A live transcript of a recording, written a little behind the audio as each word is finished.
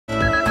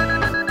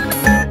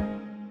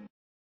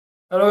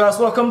Hello guys,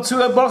 welcome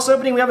to a box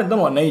opening. We haven't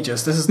done one in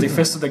ages. This is the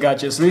Fist of the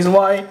Gadgets. The reason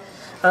why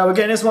we're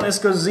getting this one is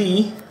because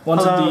Z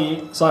wanted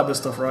the cyber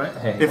stuff, right?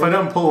 Hey. If I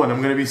don't pull one,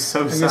 I'm going to be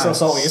so sad. So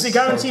salty. Is it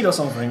guaranteed or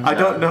something? I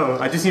don't know.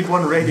 I just need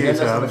one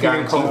radiator. I'm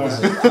feeling cold.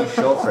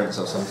 Short prints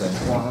or something.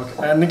 Wow,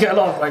 okay. And they get a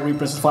lot of like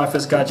reprints, 5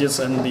 Fist Gadgets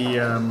and the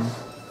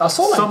I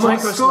saw like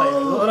Draco Slayer.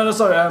 Oh no,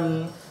 sorry,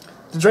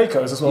 the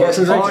Dracos as well. Yeah,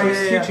 two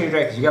Dracos. Two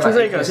Dracos. You get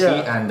like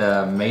Dracos,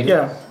 and Maiden.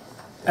 Yeah.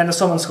 And the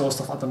Summon Skull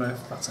stuff, I don't know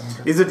if that's any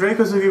good. Is the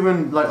Dracos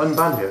even like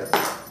unbanned yet?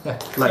 Yeah.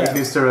 Like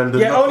Ignister and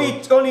the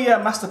only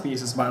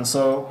masterpieces, man.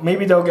 So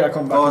maybe they'll get a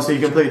comeback. Oh, so you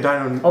can play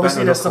Dino.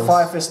 Obviously, there's the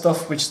 5 Fist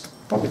stuff, which is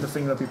probably the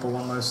thing that people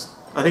want most.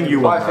 I think you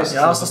want that.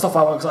 Yeah, that's the stuff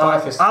I want. I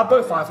have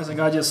both 5 Fist and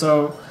Gadgets,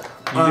 so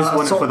you just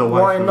want it for the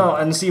waifu. Why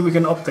not? And see if we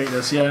can update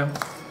this. Yeah.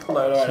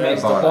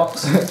 It's the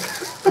box.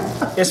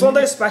 It's one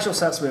of those special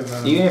sets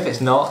with. Even if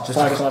it's not, just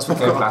I've got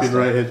a pin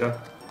right here, John.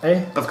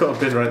 Hey? I've got a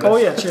pin right there. Oh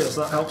yeah, cheers.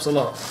 That helps a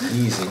lot.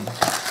 Easy.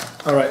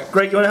 All right,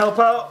 Greg, you want to help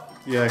out?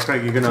 Yeah,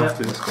 Craig, you're gonna have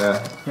to.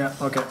 Yeah.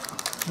 Okay.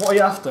 What are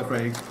you after,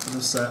 Craig? For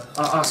this set?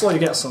 I saw you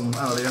get some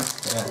earlier.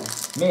 Yeah.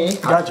 Me?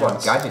 I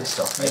want gadget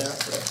stuff. Yeah.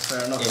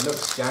 Fair enough. It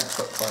looks jacked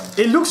but fun.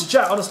 It looks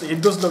jacked. Honestly,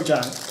 it does look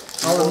jacked.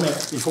 I'll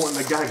admit. You want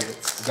the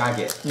Gadget?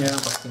 Gadget. Yeah.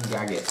 Fucking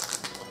Gadget.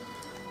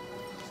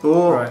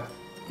 Oh. Right.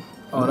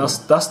 Oh,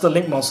 that's the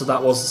Link monster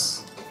that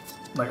was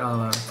like I don't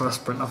know,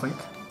 first print I think.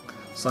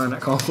 Sign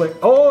that conflict.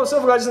 Oh,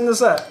 Silver Gadget's in the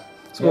set.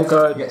 Skull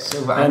code. You get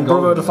silver and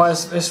gold. Brotherhood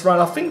defies this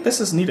round. I think this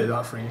is needed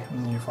actually.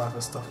 New 5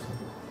 Fist stuff.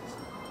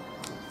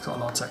 It's got a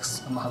lot of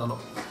text. I'm not had a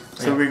look.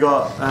 So we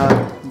got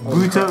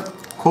Buta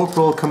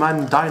Corporal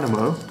Command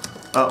Dynamo.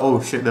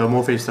 Oh shit, there are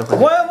more phase stuff.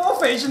 Why are more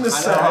phage in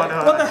this set?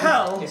 What the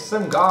hell? It's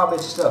some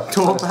garbage stuff.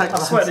 I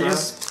swear it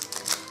is.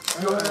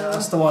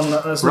 That's the one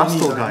that there's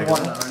Rascal guy.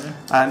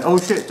 And oh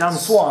shit, damn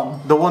Swan.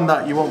 The one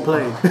that you won't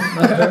play.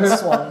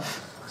 Swan.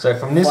 So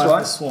from this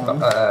one,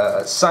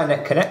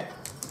 Signet Connect,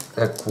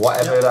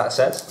 whatever that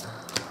says.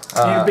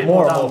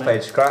 More and more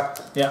page scrap.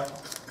 Yeah.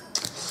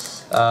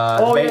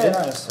 Maiden,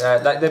 nice.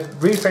 like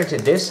they've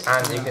reprinted this,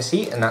 and you can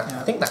see, and that,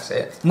 I think that's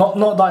it. Not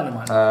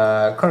Dynamite.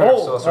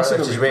 Sorcerer,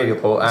 which is really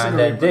cool. And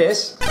then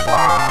this,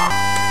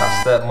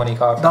 that's the money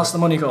card. That's the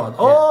money card.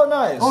 Oh,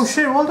 nice. Oh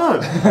shit, well done.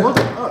 Well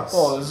done us.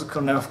 Oh, there's a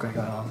nerf going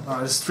on. Alright,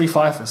 there's 3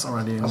 5 Fists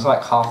already. That's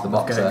like half the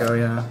box there. Go,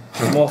 yeah.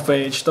 There's more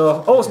phage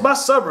stuff. Oh, it's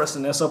Mass Cerberus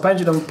in there, so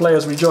Pendulum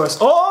players rejoice.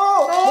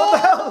 Oh, what the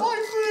hell?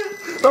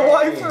 The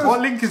waifu. What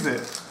link is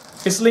it?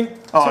 It's Link 2.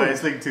 Oh,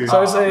 it's Link 2.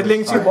 So it's a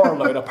Link 2 bottom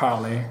load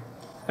apparently.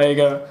 There you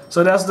go.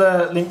 So that's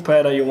the Link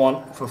pair that you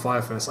want for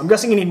 5 Fists. I'm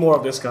guessing you need more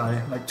of this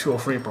guy, like 2 or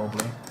 3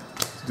 probably,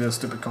 to do the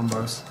stupid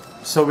combos.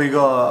 So we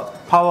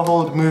got Power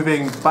Hold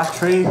Moving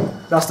Battery.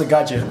 That's the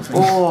Gadget.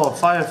 Oh,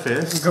 Fire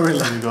Fist.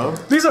 Gorilla. There you go.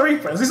 These are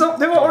reprints.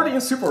 They were already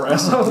in Super Rare.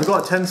 So. We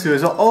got Tensu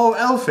as well. Oh,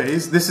 L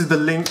Phase. This is the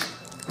Link.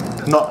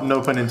 Not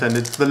no pun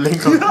intended. The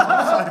Link of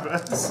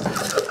Cyberse.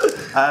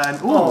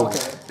 And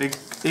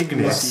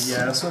Ignis.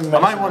 Yeah, so I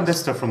might want this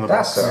stuff from the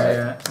box. That's alright.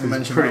 Yeah, you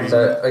mentioned pretty.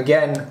 So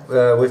again,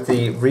 with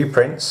the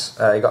reprints,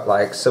 you got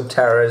like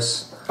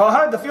Subterrors. Oh, I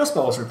heard the Field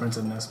Spell was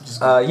reprinted in this, which is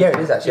yeah, it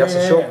is actually. That's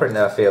a short print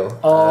there, Feel.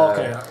 Oh,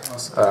 okay.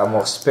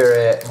 More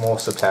Spirit, more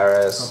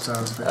Subterrors.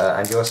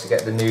 And you also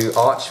get the new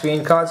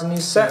Archfiend cards in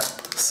this set.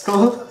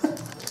 Skull?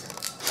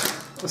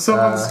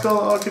 Someone's Skull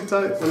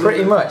Archetype.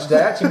 Pretty much. They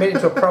actually made it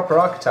into a proper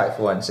archetype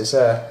for once. It's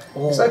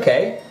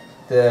okay.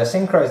 The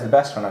Synchro is the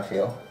best one, I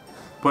feel.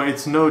 But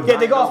it's no. Yeah,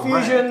 they got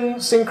Fusion,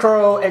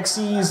 Synchro,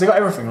 XEs, they got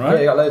everything, right? Yeah,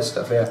 they got loads of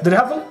stuff, yeah. Did they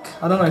have a link?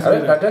 I don't know if I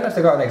don't know if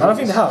they got an I don't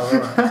think they have.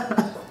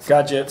 Right.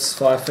 Gadgets,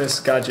 5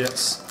 Fist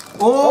Gadgets.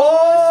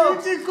 Oh!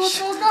 Shootingcode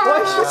Talker!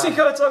 Why is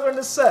Shootingcode Talker in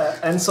this set?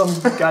 And some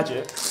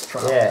Gadget.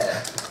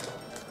 Yeah.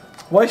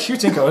 Why is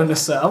Shootingcode in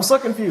this set? I'm so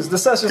confused.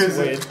 This set's just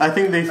weird. I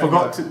think they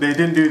forgot to, they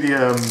didn't do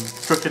the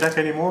structure deck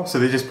anymore, so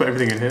they just put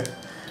everything in here.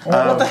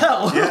 What the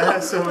hell? Yeah,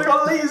 so they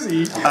got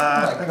lazy.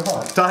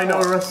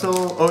 Dino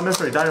Wrestle. Oh no,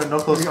 sorry, Dino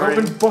Knuckles. I've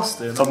been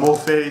busted. A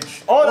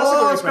Morphage. Oh, that's a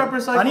good Scrap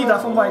Recycle. I need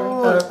that for my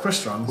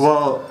Christians.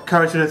 Well,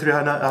 Character 3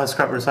 has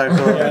Scrap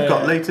Recycle.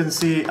 Got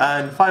Latency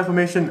and Fire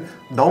Formation.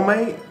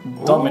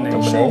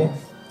 Domination.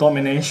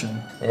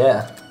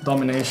 Yeah.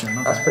 Domination.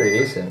 Okay. That's pretty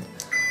decent.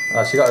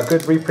 So you got a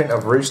good reprint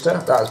of Rooster.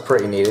 That was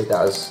pretty needed.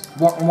 That was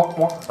What?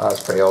 That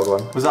was a pretty old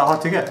one. Was that hard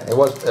to get? It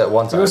was at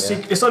one time.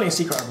 It's only a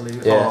secret, I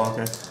believe. Yeah. Oh,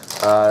 okay.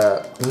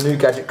 New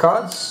gadget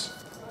cards.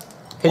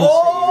 Hidden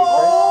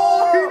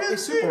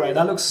it's super rare.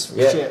 That looks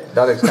yeah, shit.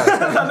 that looks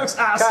that looks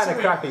ass. kind of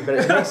crappy, but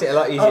it makes it a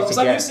lot easier to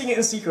so get. I'm using it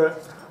in secret.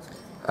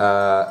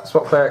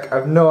 Swap Cleric. I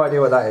have no idea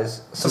what that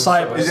is. It's a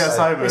Cyberse. Is it a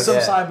Cyberse? It's some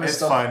Cyberse It's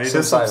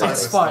stuff. fine.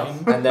 It's fine.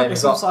 And then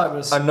it's got some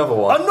Cyberse. another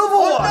one.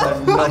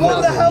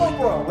 What the hell,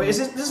 bro? Wait, this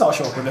is not a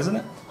short print, isn't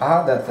it?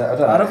 I don't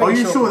know. Are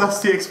you sure that's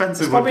the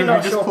expensive one? Probably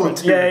not short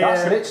print. Yeah,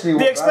 That's literally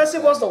the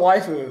expensive was the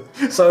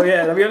waifu. So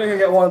yeah, we're only gonna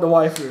get one of the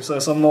waifu. So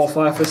some more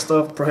Fire Fist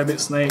stuff, Prohibit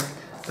Snake,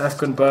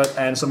 Defcon Bird,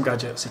 and some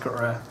Gadget, secret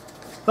rare.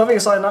 Nothing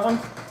aside in that one.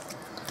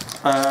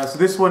 So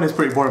this one is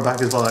pretty boring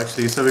back as well,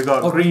 actually. So we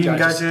got Green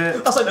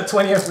Gadget. That's like the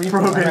 20th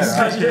reprint.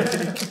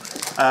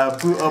 Gadget.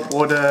 Boot up,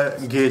 order,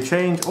 gear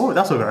change. Oh,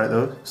 that's alright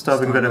though.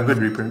 Starving Venom, good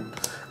reprint.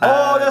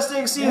 Oh, that's the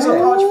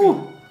Exodia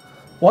Archfiend.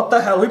 What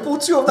the hell? We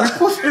pulled 2 of that.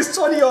 It's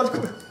 20 odd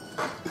quid.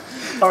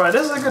 Alright,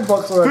 this is a good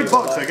box already. Good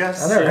box, I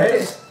guess. I know,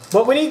 right?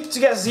 But we need to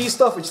get Z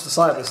stuff, which is the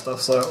Cyber stuff,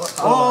 so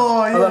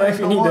I don't know if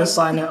you need this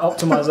sign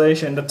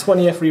optimization, the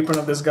 20th reprint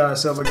of this guy,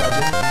 Silver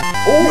Gadget.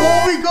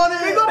 Oh, we got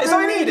it! We got it! It's all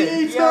we needed!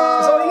 It's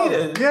all we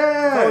needed!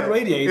 Yeah! Code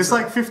Radiator. It's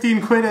like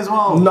 15 quid as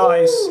well.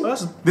 Nice!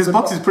 This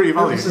box is pretty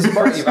valuable. This is a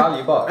pretty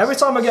value box. Every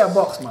time I get a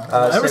box, man.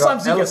 Every time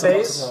Z gets a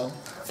box as well.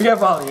 You get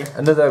value.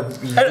 Another.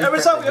 Every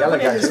time we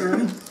open in this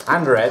room.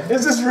 And red.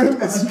 Is this room?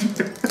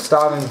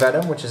 Starving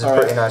Venom, which is a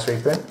pretty nice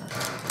reprint.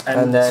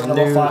 And then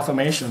new Fire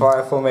Formation.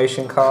 Fire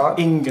Formation card.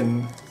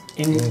 Engine.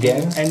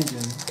 Ingenious.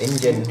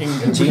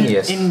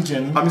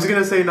 Engine. I'm just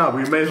gonna say now,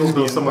 we may as well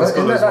build someone's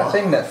skull Isn't as that well.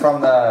 thing that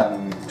from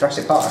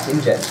Jurassic Park?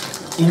 Engine.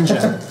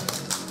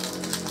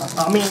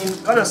 I mean,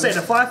 I gotta say,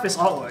 the Fire Fist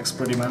artwork's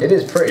pretty, man. It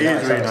is pretty It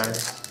nice. is really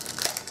nice.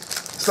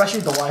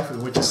 Especially the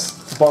waifu, which is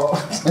borrowed.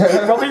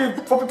 probably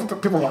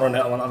people won't run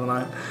that one, I don't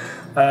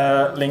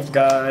know. Link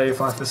guy,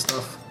 Fire Fist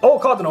stuff. Oh,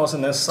 Cardinal's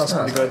in this, that's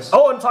pretty good.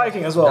 Oh, and Fire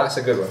King as well. That's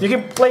a good one. You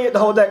can play it the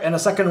whole deck and a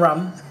second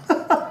ram.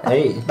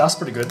 Hey. That's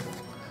pretty good.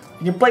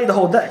 You can play the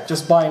whole deck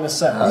just buying a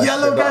set.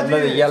 Yellow Gadget!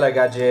 Another Yellow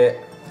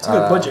Gadget. It's a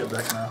good budget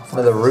deck now.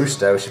 Another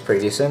Rooster, which is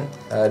pretty decent.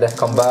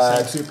 Defcon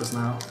Bird. Same supers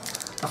now.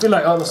 I feel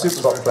like all the supers.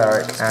 Spot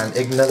Cleric and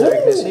another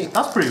Ignis Heat.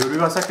 That's pretty good, we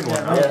got a second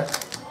one now. Yeah.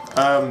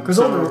 Because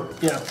So,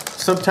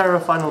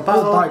 Subterra Final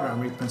Battle. diagram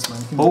reprints, man.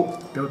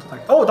 Build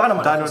like,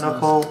 Dynamite. Dino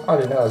Knuckle. I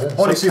didn't know I was in.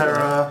 Holy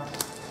Subterra.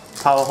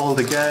 Power Hold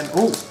again.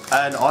 Oh,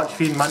 and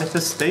Archfiend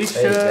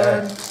Manifestation.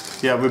 There you go.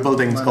 Yeah, we're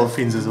building Skull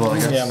Fiends as well, I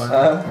guess. Yeah,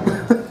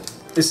 man.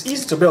 It's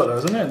easy to build, though,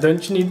 isn't it?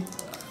 Don't you need?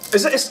 I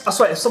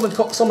swear, if someone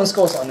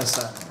scores on this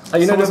set,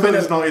 you know, Someone Skull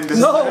is not in this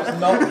No, set.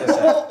 Not in this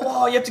set.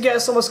 Wow, you have to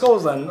get someone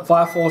scores then.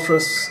 Fire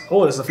Fortress.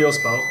 Oh, there's a field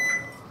spell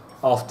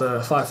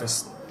after Fire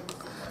Fist.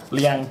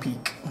 Liang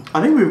Peak.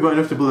 I think we've got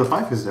enough to build a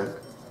Fifers deck.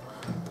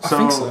 I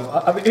think so.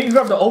 I mean, you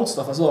grab the old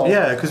stuff as well.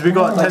 Yeah, because we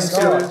got Test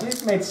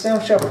You've made so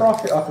much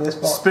profit off of this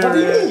box. Spirit. What do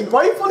you mean? Why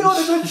are you putting all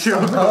this in? Sure.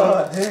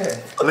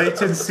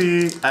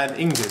 Latency and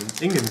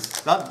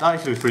Ingens. That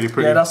actually looks really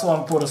pretty. Yeah, that's what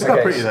I'm putting. Look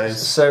how pretty that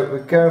is. So we're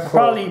going for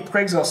Probably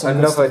Craig's got some good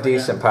another stuff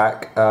decent again.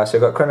 pack. So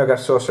we've got Chronograph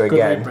Sorcerer Good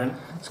again. reprint.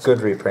 It's a good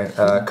reprint.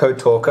 Code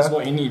Talker. That's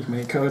what you need,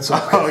 mate. Code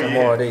Talker. Oh, Some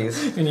yeah. more of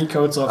these. You need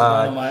Code Talker.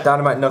 Dynamite.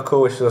 Dynamite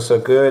Knuckle, which is also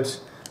good. This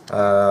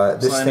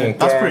Sign thing it. again.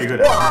 That's pretty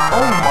good.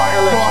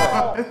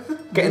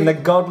 Getting the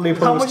godly How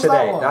pulls much is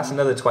that today. one? That's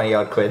another 20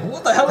 odd quid.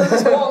 What the hell is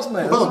this box,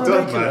 mate? Well This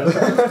done, is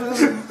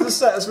ridiculous. This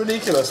set is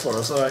ridiculous for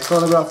us. Alright,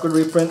 Chronograph, good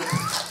reprint.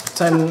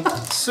 10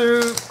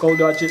 Sue, Gold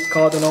Gadget,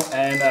 Cardinal,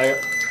 and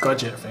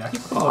Gadget thing. I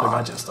keep putting all the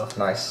Gadget stuff.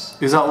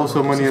 Nice. Is that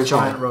also money as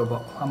Giant well?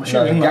 robot. I'm No,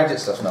 assuming. the gadget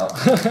stuff's not.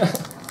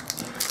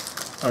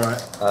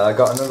 Alright. I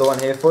got another one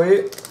here for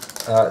you.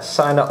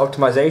 Sign Up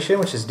Optimization,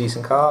 which is a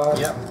decent card.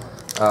 Yep.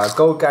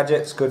 Gold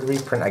Gadgets, good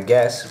reprint, I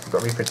guess. We've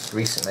got reprints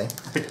recently.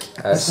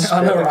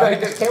 I know,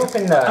 right? It came up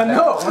in I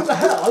know, what the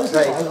hell? I was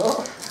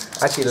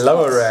like, actually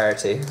lower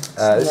rarity.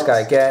 This guy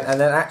again, and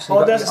then actually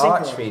got there's the a synchro.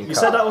 Archfiend You card.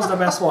 said that was the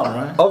best one,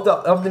 right?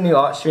 Of the new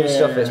Archfiend Yeah,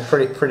 stuff, yeah, it's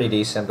pretty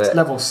decent, but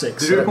Level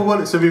 6. Did we put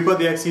one? So we've got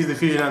the XEs, the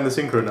Fusion, and the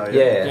Synchro now.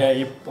 yeah. Yeah,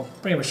 you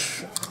pretty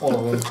much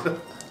all of them.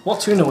 What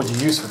tuner would you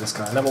use for this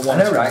guy? Level 1.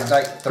 I know, right?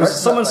 Like, the rest of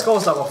Someone that,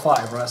 scores that with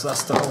 5, right? So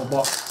that's the whole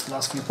box.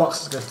 Last few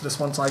boxes go to this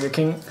one Tiger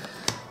King.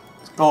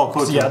 Oh,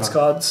 cool. Seads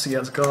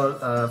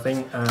card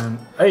thing, and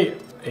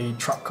a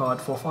trap card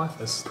for 5.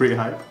 This Pretty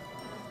hype.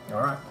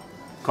 alright.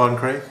 Gone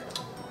Craig.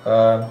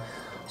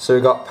 So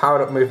we got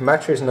Powered Up Move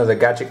Metrics, another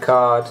gadget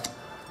card.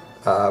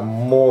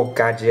 More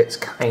gadgets,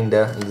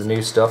 kinda, the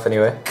new stuff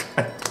anyway.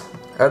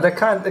 They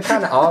kind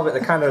of are, but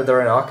they're kind of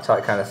their own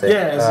archetype kind of thing.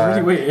 Yeah, it's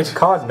really weird.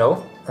 Cardinal,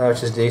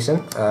 which is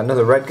decent.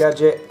 Another red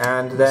gadget,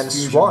 and then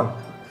Fusion.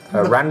 Swan,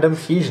 a random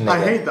fusion. I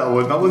again. hate that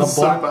one. That one's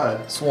so black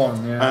bad.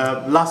 Swan,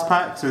 yeah. Last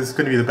pack, so it's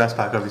going to be the best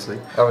pack, obviously.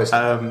 Obviously.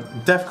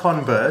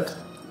 Defcon Bird,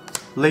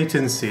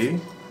 Latency,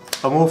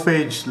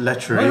 Amorphage Why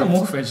Lechery, are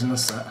Morphage in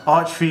this set?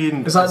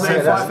 Archfiend, Is that the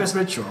Cyberse, 5 fist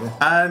ritual?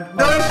 and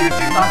no shooting.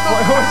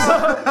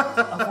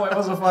 I thought it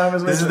was a 5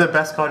 fist This is ritual. the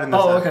best card in the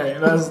Oh, set. okay.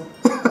 There's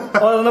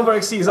another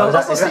XCs.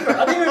 That's a secret.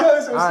 I didn't even know it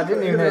was a secret. I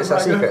didn't even know it's a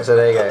secret, so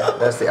there you go.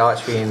 That's the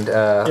Archfiend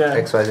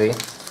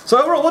XYZ. So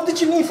overall, what did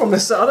you need from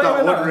this set? I don't That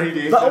even one know.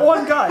 radiator. That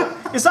one guy.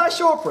 Is that a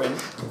short print?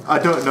 I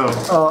don't know,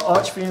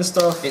 Archfiend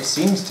stuff. It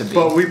seems to be.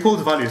 but we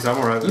pulled value, so I'm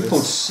alright with You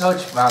pulled this.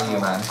 such value,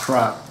 man.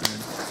 Crap.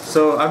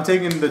 So I'm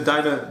taking the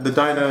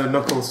Dino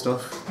Knuckle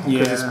stuff because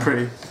Yeah. it's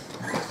pretty.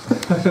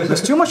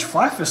 There's too much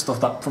 5 fist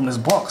stuff from this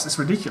box. It's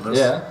ridiculous.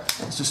 Yeah.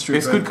 It's just true.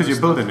 It's good because you're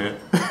building it.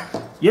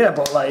 Yeah,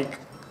 but like,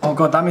 oh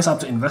god, that means I have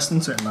to invest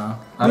into it now.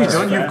 You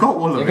don't. You've got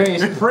all You're of going it.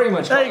 to use pretty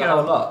much There you the go.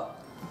 whole lot.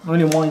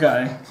 Only one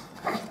guy.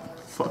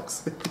 Fuck's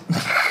sake.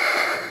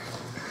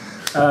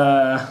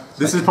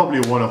 This is probably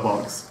a one-off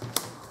box.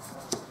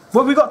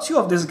 Well, we got 2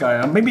 of this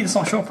guy. Maybe it's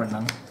not short print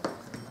then.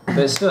 But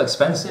it's still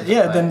expensive.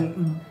 Yeah, like,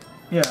 then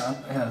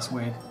Yeah, it's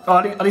weird. Oh,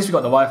 at least we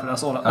got the waifu.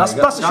 That's all. That's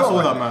the short all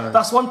one. that matters.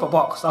 That's one per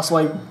box. That's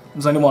why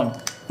there's only one.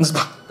 That's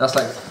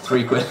like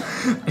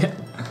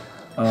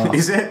 £3.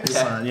 Is it?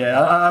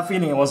 Yeah. I have a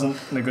feeling it wasn't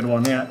a good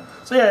one. Yeah.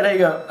 So yeah, there you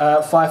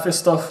go. 5 fist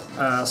stuff.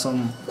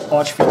 Some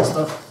Archfield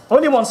stuff.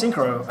 Only one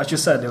synchro. As you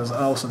said, there was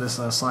also this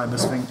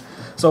Cyberse thing.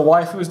 So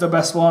waifu is the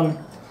best one.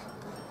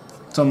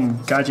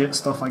 Some gadget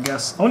stuff, I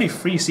guess. Only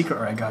 3 secret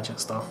rare gadget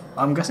stuff.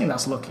 I'm guessing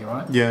that's lucky,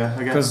 right? Yeah,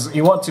 I guess. Because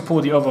you want to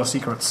pull the other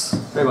secrets.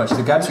 Pretty much.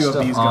 The gadget Two of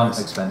stuff these aren't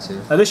guys.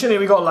 expensive. Additionally,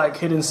 we got like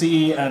Hidden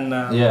City and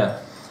Yeah.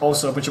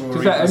 also a bunch of To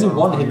be fair, only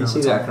one Hidden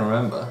City that I can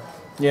remember.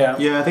 Yeah.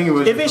 Yeah, I think it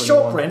was. If it's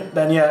short print,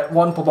 then yeah,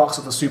 1 per box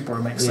of a super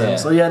makes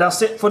sense. So yeah,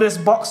 that's it for this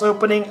box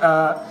opening.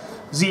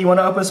 Z, you want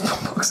to open some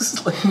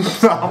boxes?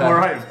 I'm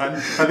alright, man. I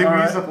think we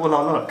used up all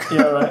our luck.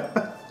 Yeah, right.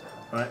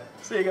 Right.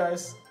 See you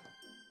guys.